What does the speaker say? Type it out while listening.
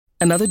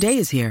Another day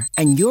is here,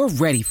 and you're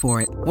ready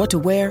for it. What to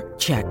wear?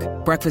 Check.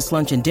 Breakfast,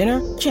 lunch, and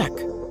dinner? Check.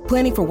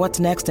 Planning for what's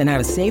next and how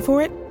to save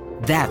for it?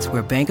 That's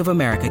where Bank of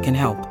America can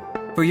help.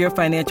 For your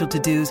financial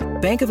to-dos,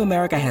 Bank of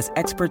America has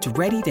experts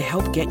ready to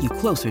help get you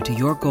closer to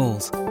your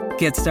goals.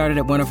 Get started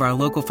at one of our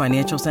local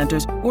financial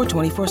centers or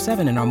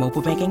 24/7 in our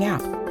mobile banking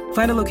app.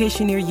 Find a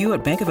location near you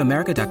at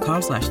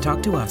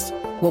bankofamerica.com/talktous.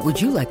 What would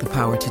you like the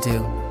power to do?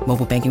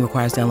 Mobile banking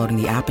requires downloading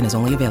the app and is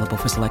only available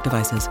for select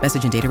devices.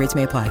 Message and data rates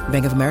may apply.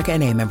 Bank of America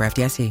N.A., member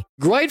FDIC.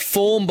 Great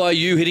form by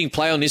you hitting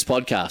play on this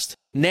podcast.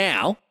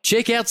 Now,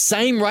 check out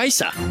Same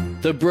Racer,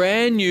 the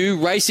brand new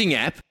racing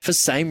app for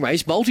same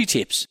race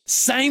multi-tips.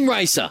 Same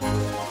Racer.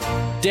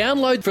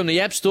 Download from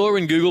the App Store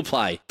and Google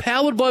Play.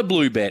 Powered by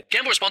Bluebet.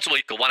 Gamble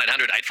responsibly. Call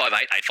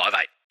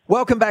 1-800-858-858.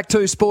 Welcome back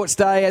to Sports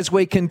Day as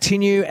we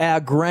continue our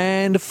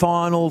grand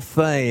final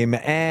theme,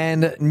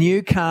 and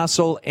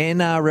Newcastle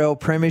NRL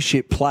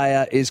Premiership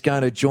player is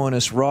going to join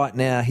us right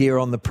now here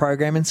on the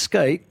program. And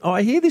Skeet,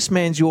 I hear this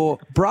man's your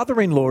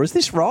brother-in-law. Is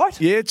this right?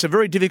 Yeah, it's a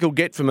very difficult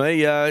get for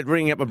me,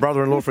 ringing up my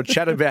brother-in-law for a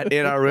chat about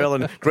NRL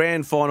and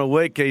grand final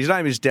week. His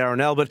name is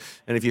Darren Albert,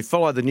 and if you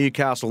follow the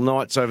Newcastle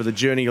Knights over the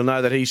journey, you'll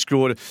know that he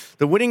scored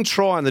the winning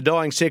try in the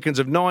dying seconds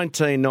of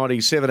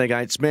 1997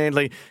 against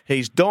Manly.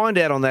 He's dined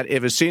out on that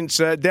ever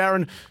since.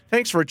 Darren,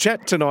 thanks for a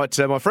chat tonight,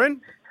 my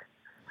friend.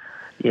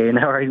 Yeah,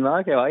 no worries,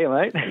 Mark. How are you,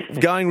 mate?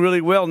 Going really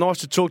well. Nice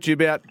to talk to you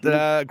about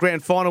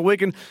grand final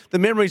week and the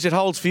memories it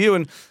holds for you.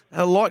 And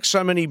like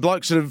so many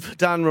blokes that have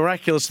done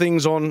miraculous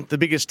things on the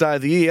biggest day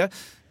of the year,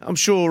 I'm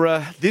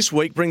sure this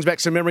week brings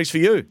back some memories for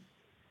you.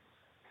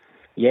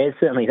 Yeah, it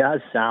certainly does.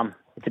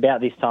 It's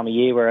about this time of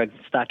year where I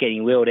start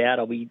getting wheeled out.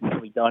 I'll be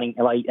dining,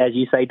 like, as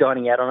you say,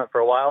 dining out on it for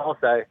a while.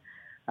 So,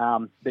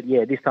 but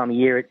yeah, this time of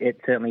year, it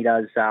certainly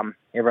does.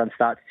 Everyone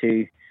starts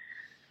to,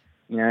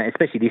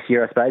 especially this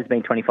year, I suppose, it's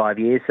been 25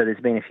 years, so there's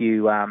been a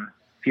few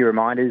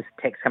reminders,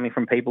 texts coming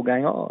from people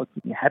going, "Oh,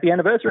 happy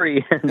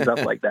anniversary," and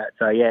stuff like that.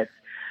 So yeah,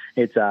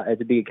 it's a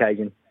big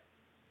occasion.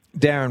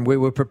 Darren, we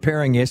were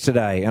preparing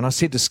yesterday, and I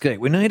said to Skeet,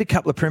 we need a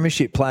couple of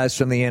premiership players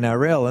from the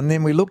NRL, and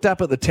then we looked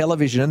up at the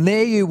television, and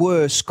there you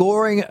were,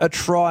 scoring a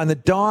try in the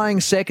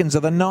dying seconds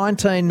of the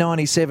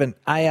 1997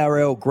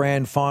 ARL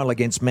Grand Final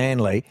against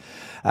Manly,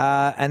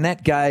 and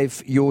that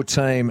gave your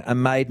team a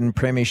maiden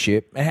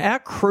premiership. How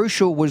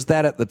crucial was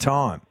that at the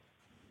time?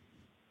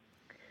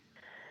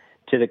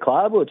 To the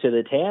club or to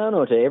the town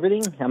or to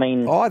everything? I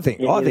mean, I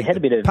think it had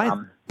a bit of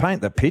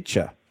paint the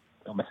picture.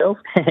 On myself.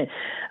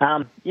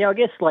 Yeah, I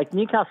guess like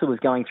Newcastle was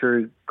going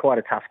through quite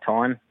a tough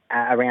time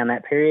around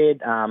that period.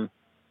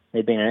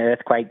 There'd been an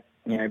earthquake,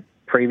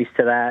 previous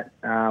to that,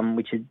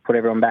 which had put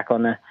everyone back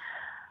on the,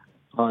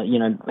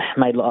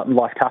 made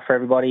life tough for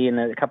everybody, and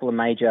a couple of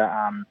major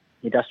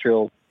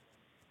industrial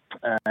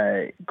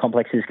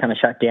complexes kind of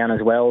shut down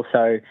as well.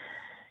 So,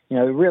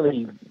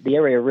 really, the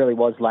area really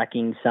was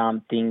lacking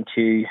something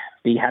to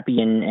be happy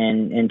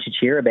and to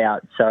cheer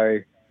about.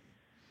 So,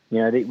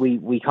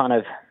 we kind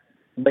of,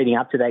 leading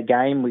up to that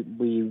game,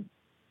 we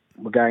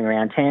were going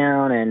around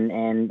town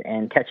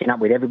and catching up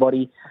with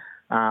everybody,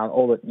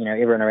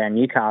 everyone around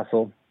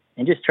Newcastle,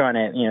 and just trying to,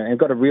 and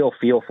got a real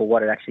feel for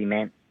what it actually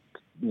meant,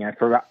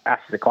 for us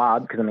as a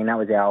club, because, that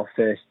was our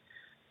first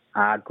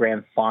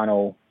grand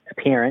final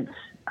appearance,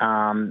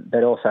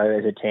 but also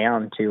as a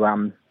town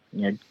to,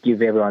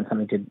 give everyone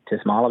something to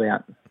smile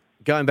about.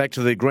 Going back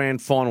to the grand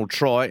final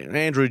try,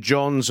 Andrew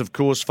Johns, of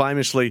course,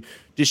 famously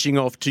dishing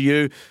off to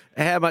you.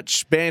 How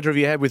much banter have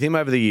you had with him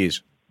over the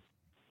years?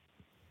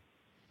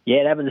 Yeah,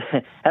 it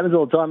happens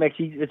all the time.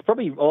 Actually, it's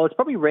probably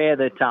rare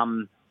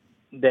that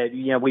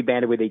we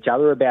banter with each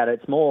other about it.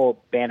 It's more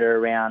banter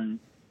around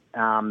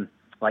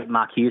like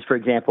Mark Hughes, for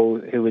example,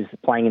 who was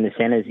playing in the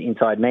centres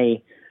inside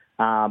me,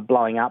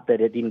 blowing up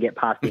that it didn't get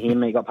past to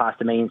him, it got past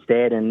to me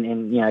instead,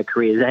 and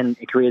careers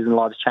and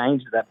lives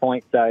changed at that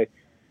point. So.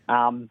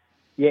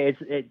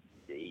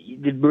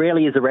 It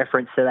rarely is a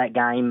reference to that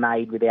game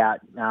made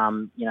without,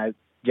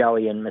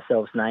 Joey and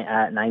myself's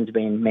names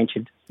being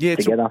mentioned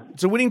together.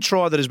 It's a winning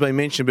try that has been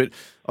mentioned, but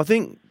I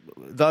think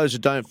those who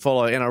don't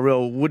follow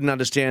NRL wouldn't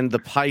understand the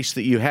pace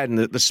that you had and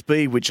the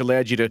speed which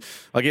allowed you to,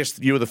 I guess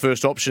you were the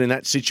first option in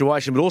that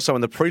situation, but also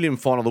in the prelim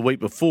final the week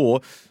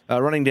before,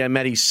 running down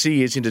Matty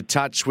Sears into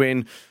touch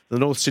when the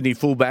North Sydney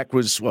fullback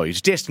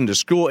he's destined to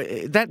score.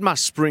 That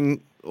must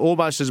spring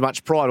almost as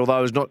much pride,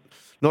 although it's not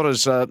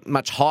as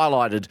much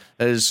highlighted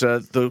as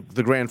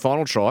the grand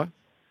final try.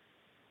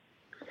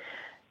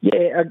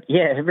 Yeah,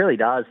 it really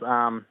does.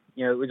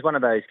 It was one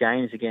of those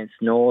games against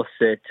North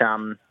that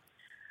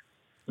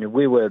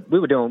we were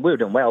doing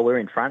well. We were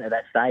in front at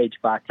that stage,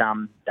 but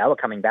they were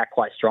coming back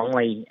quite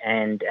strongly,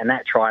 and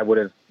that try would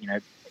have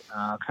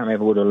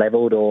would have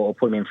levelled or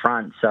put them in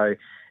front. So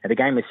the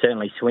game was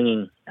certainly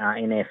swinging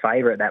in their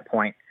favour at that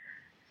point,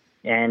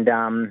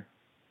 and.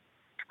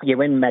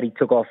 When Matty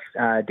took off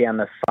down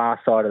the far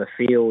side of the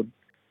field,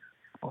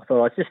 I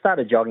thought I just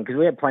started jogging because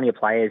we had plenty of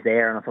players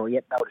there, and I thought,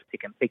 they'll just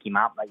pick him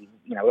up.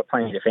 We've got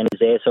plenty of defenders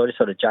there, so I just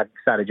sort of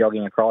started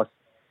jogging across,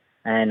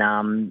 and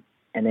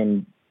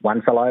then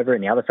one fell over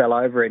and the other fell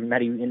over, and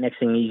Matty, next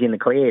thing he's in the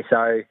clear.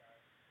 So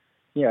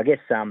I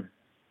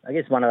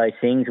guess one of those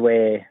things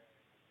where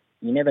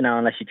you never know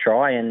unless you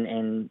try,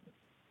 and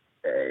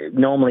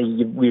normally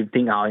you'd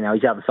think,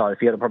 he's the other side of the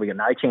field, I've probably got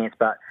no chance.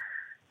 But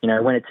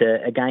when it's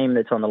a game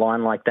that's on the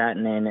line like that,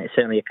 and then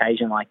certainly an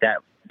occasion like that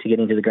to get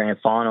into the grand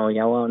final,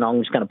 I'm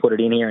just going to put it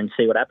in here and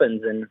see what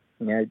happens. And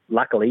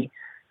luckily,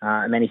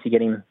 I managed to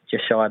get him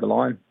just shy of the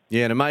line.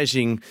 Yeah, an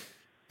amazing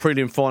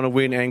prelim final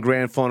win and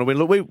grand final win.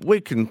 Look,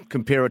 we can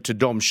compare it to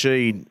Dom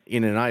Sheed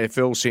in an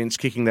AFL sense,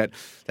 kicking that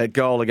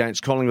goal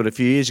against Collingwood a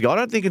few years ago. I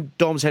don't think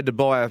Dom's had to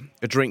buy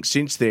a drink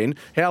since then.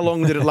 How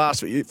long did it last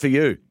for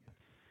you?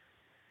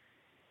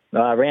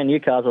 Around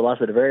Newcastle, it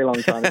lasted a very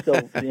long time. Still,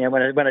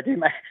 when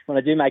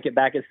I do make it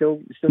back, I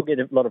still get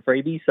a lot of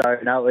freebies. So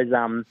no, it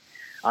was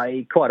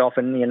I quite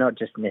often, not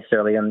just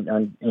necessarily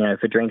on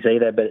for drinks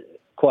either, but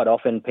quite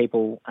often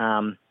people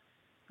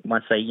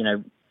once they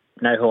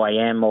know who I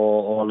am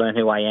or learn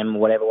who I am or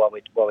whatever while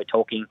we're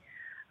talking,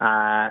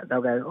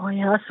 they'll go, oh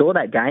yeah, I saw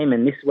that game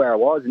and this is where I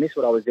was and this is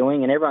what I was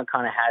doing, and everyone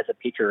kind of has a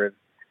picture of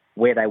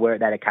where they were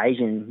at that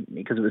occasion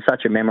because it was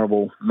such a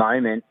memorable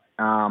moment.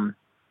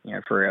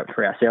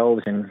 For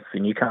ourselves and for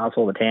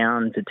Newcastle, the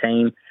town, the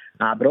team,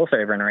 but also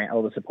everyone around,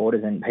 all the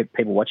supporters and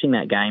people watching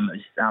that game.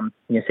 It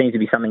was, seems to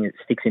be something that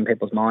sticks in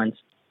people's minds.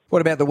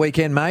 What about the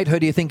weekend, mate? Who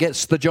do you think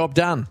gets the job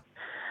done?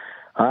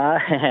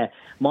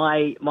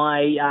 My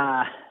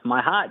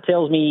heart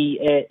tells me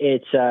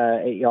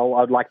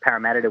I'd like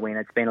Parramatta to win.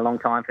 It's been a long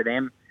time for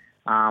them.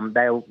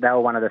 They were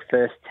one of the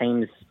first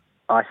teams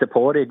I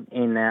supported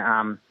in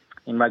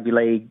rugby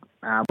league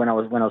when I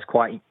was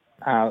quite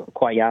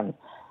young.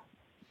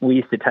 We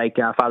used to take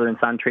father and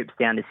son trips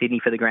down to Sydney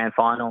for the grand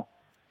final,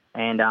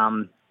 and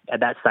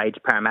at that stage,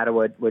 Parramatta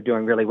were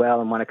doing really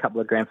well and won a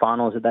couple of grand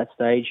finals at that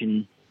stage,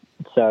 and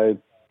so.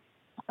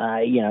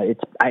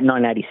 It's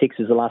 1986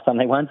 was the last time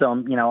they won, so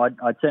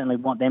I'd certainly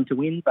want them to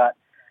win. But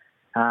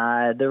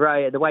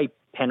the way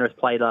Penrith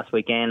played last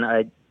weekend,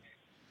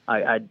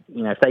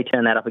 if they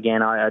turn that up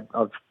again, I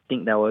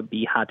think they would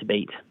be hard to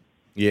beat.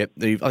 Yeah,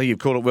 I think you've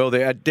called it well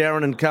there.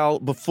 Darren and Carl,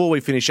 before we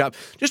finish up,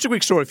 just a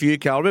quick story for you,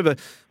 Carl. I remember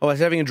I was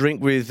having a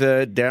drink with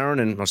Darren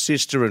and my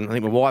sister and I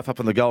think my wife up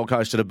on the Gold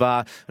Coast at a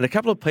bar, and a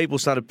couple of people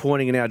started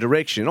pointing in our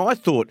direction. I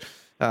thought,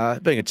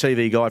 being a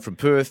TV guy from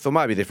Perth, or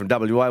maybe they're from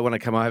WA, when I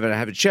come over and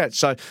have a chat.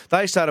 So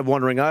they started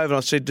wandering over, and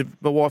I said to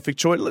my wife,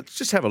 Victoria, let's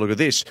just have a look at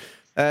this.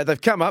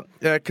 They've come up,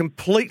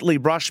 completely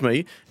brushed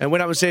me, and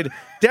went up and said,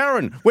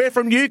 Darren, we're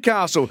from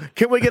Newcastle.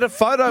 Can we get a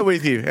photo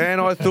with you?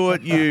 And I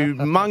thought, you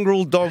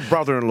mongrel dog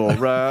brother-in-law,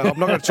 I'm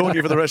not going to talk to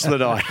you for the rest of the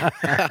night.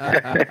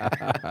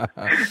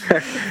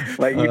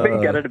 Well, you've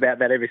been gutted about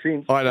that ever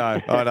since. I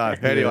know.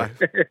 Anyway.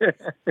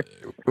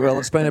 Well,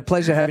 it's been a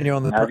pleasure having you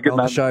on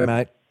the show,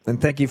 mate,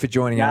 and thank you for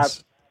joining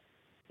us.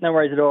 No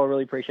worries at all. I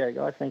really appreciate it,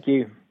 guys. Thank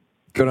you.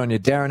 Good on you.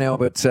 Darren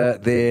Albert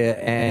there,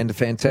 and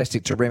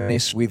fantastic to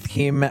reminisce with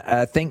him.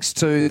 Thanks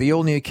to the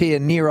all-new Kia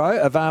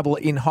Niro, available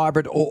in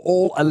hybrid or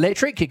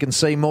all-electric. You can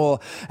see more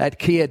at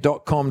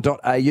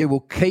kia.com.au. We'll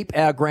keep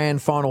our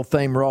grand final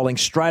theme rolling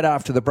straight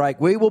after the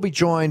break. We will be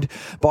joined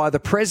by the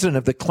president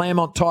of the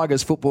Claremont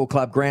Tigers Football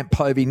Club, Grant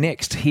Povey,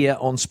 next here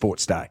on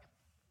Sports Day.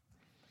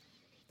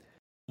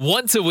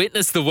 Want to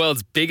witness the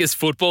world's biggest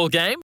football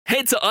game?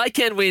 Head to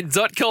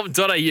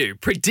iCanWin.com.au,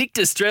 predict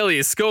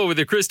Australia's score with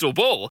a crystal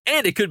ball,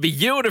 and it could be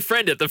you and a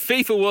friend at the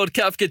FIFA World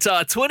Cup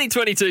Qatar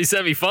 2022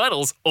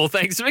 semi-finals, all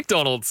thanks to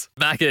McDonald's.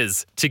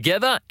 Maccas,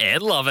 together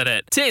and loving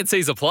it.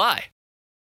 TNCs apply.